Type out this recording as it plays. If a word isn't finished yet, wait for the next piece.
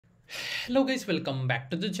Hello guys, welcome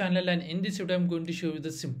back to the channel, and in this video I'm going to show you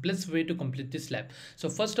the simplest way to complete this lab. So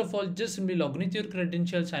first of all, just simply log in with your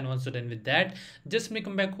credentials, and once you're done with that, just simply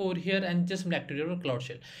come back over here and just simply activate your cloud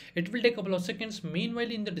shell. It will take a couple of seconds.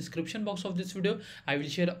 Meanwhile, in the description box of this video I will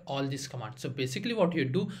share all these commands. So basically what you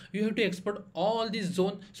do, you have to export all these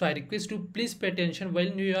zone. So I request you please pay attention while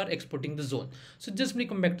you are exporting the zone. So just simply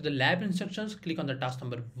come back to the lab instructions, click on the task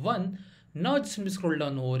number 1. Now just simply scroll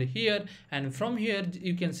down over here, and from here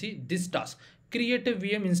you can see this task, create a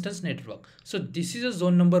VM instance network. So this is a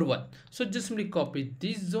zone number 1. So just simply copy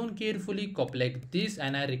this zone carefully, copy like this,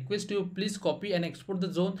 and I request you please copy and export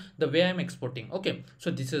the zone the way I'm exporting. Okay,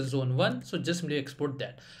 so this is zone 1, so just simply export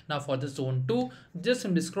that. Now for the zone 2, just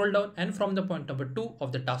simply scroll down, and from the point number 2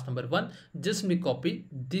 of the task number 1, just simply copy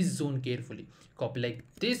this zone carefully, copy like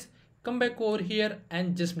this, come back over here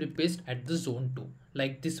and just simply paste at the zone 2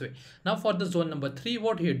 like this way. Now for the zone number 3,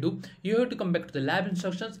 what you do, you have to come back to the lab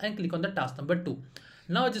instructions and click on the task number 2.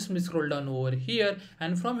 Now just simply scroll down over here,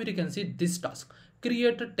 and from here you can see this task,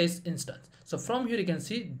 create a test instance. So from here you can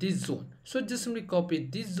see this zone, so just simply copy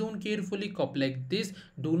this zone carefully, copy like this,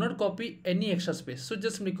 do not copy any extra space. So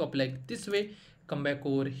just simply copy like this way, come back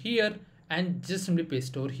over here and just simply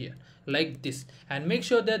paste over here like this, and make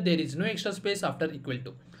sure that there is no extra space after equal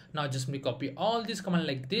to. Now just simply copy all this command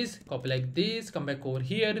like this, copy like this, come back over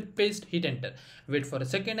here, paste, hit enter, wait for a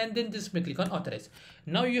second, and then just simply click on authorize.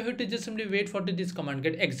 Now you have to just simply wait for this command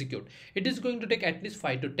get execute. It is going to take at least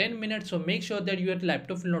 5 to 10 minutes, so make sure that your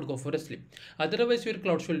laptop will not go for a sleep. Otherwise your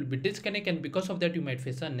cloud will be disconnected, and because of that you might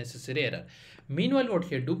face unnecessary error. Meanwhile, what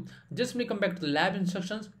here do, just simply come back to the lab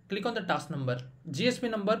instructions, click on the task number, GSP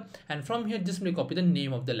number, and from here just simply copy the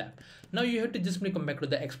name of the lab. Now you have to just simply come back to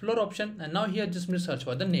the explore option, and now here just simply search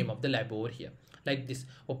for the name of the lab over here like this.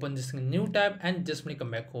 Open this new tab and just simply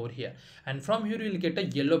come back over here, and from here you will get a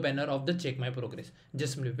yellow banner of the check my progress.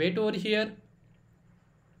 Just simply wait over here,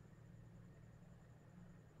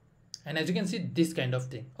 and as you can see, this kind of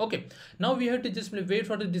thing. Okay, now we have to just simply wait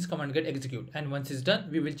for this command get execute, and once it's done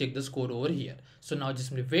we will check the score over here. So now just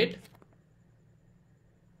simply wait.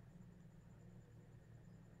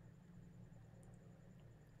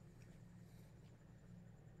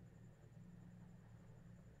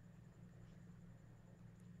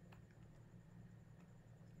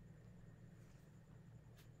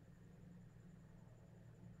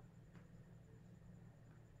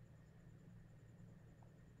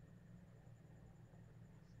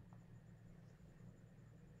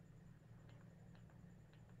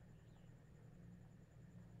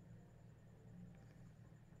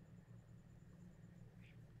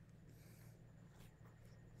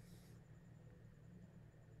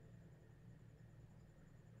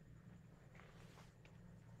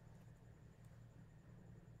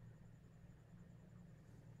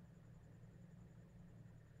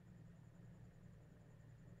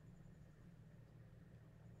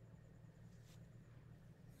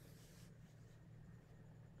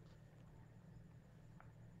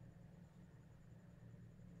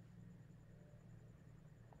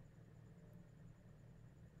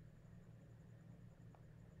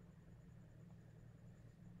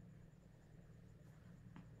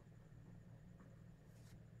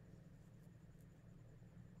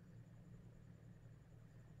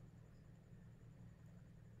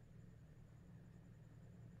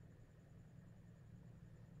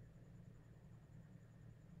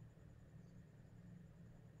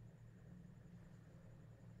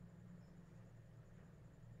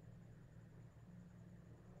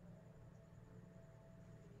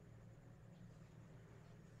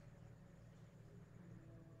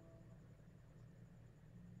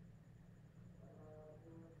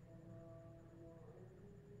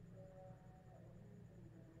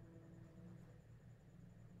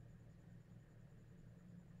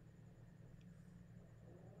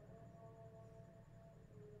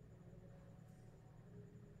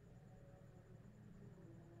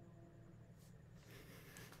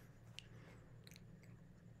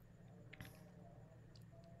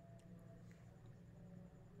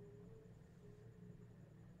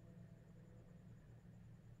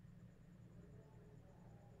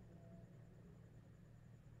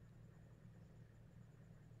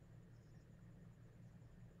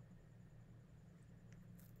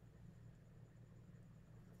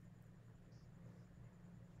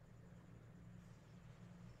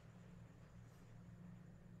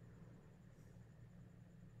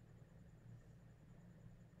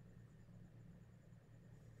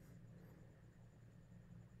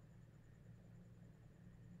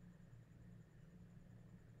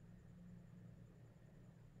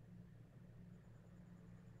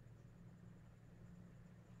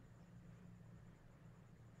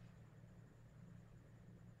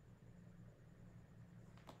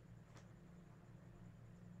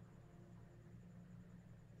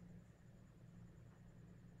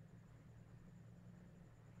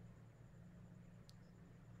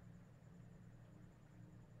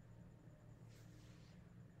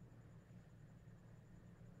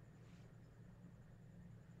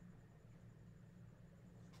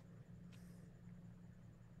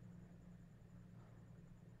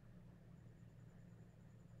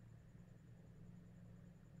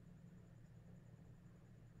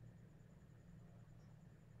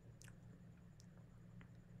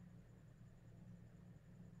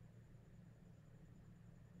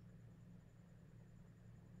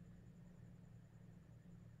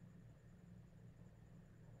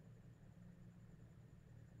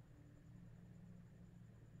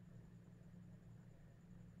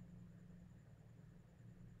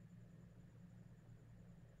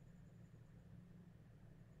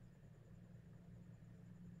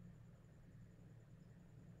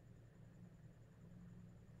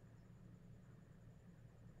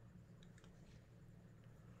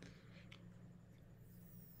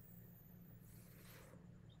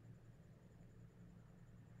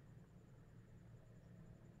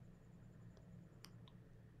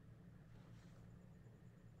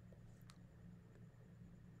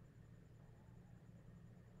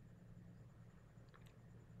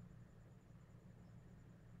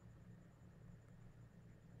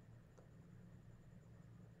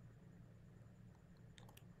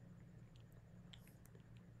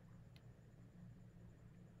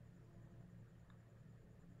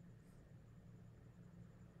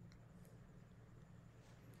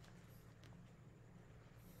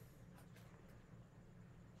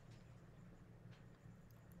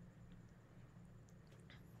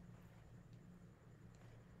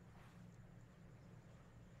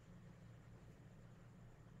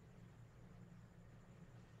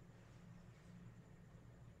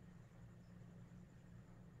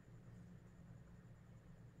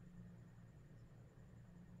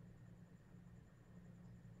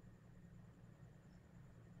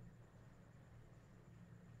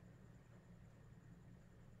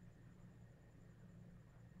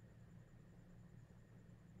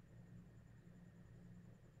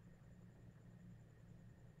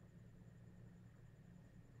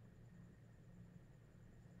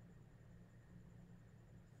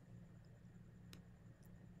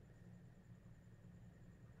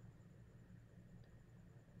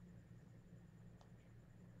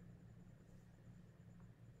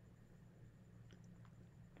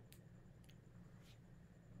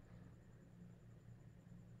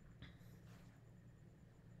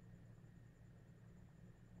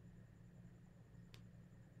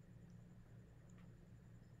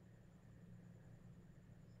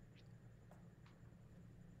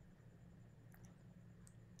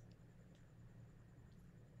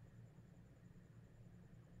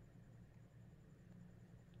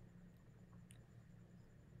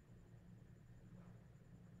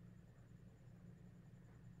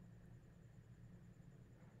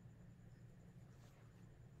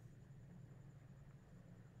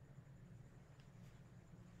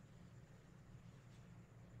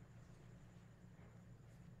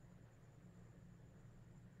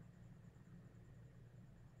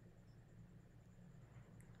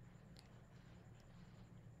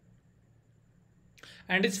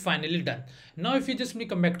 and it's finally done. Now if you just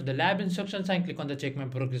come back to the lab instructions and click on the check my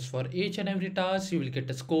progress for each and every task, you will get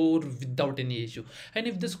a score without any issue. And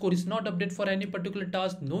if the score is not updated for any particular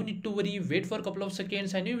task, no need to worry, wait for a couple of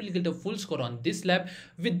seconds and you will get a full score on this lab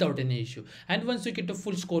without any issue. And once you get a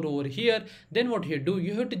full score over here, then what you do,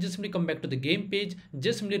 you have to just come back to the game page,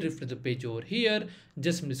 just simply refresh the page over here,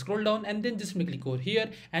 just simply scroll down and then just click over here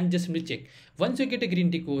and just simply check. Once you get a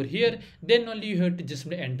green tick over here, then only you have to just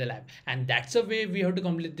simply end the lab. And that's the way we have to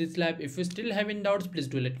complete this lab. If you still have any doubts, please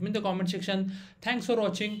do let me in the comment section. Thanks for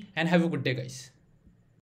watching and have a good day, guys.